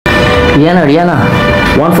Rihanna,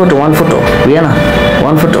 one photo, Rihanna,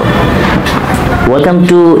 one photo. Welcome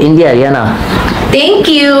to India, Rihanna. Thank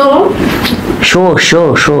you. Show.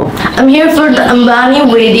 I'm here for the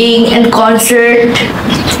Ambani wedding and concert.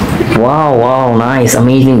 Wow, nice,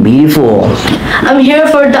 amazing, beautiful. I'm here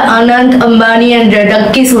for the Anand Ambani and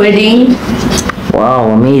Radakki's wedding.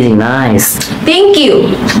 Wow, amazing, nice. Thank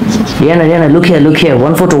you. Rihanna, look here,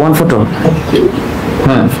 one photo.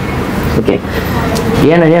 Okay.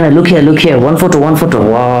 Rihanna, look here, one photo.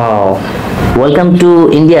 Wow. Welcome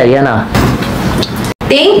to India, Rihanna.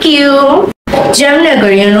 Thank you.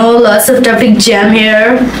 Jamnagar, lots of traffic jam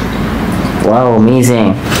here. Wow,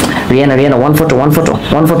 amazing. Rihanna, one photo.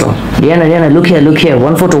 Rihanna, look here,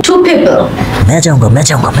 one photo. 2 people. मैं जाऊंगा.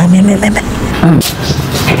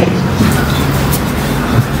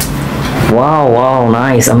 Wow,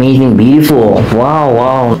 nice, amazing, beautiful.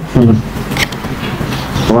 Wow.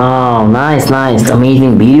 Wow, nice,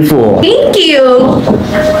 amazing, beautiful. Thank you.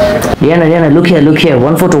 Rihanna, look here,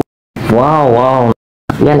 one photo. Wow.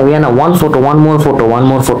 Rihanna, one more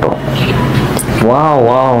photo.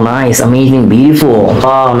 Wow, nice, amazing, beautiful.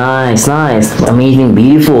 Wow, nice, amazing,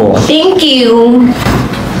 beautiful. Thank you.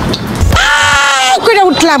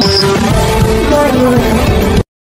 Club.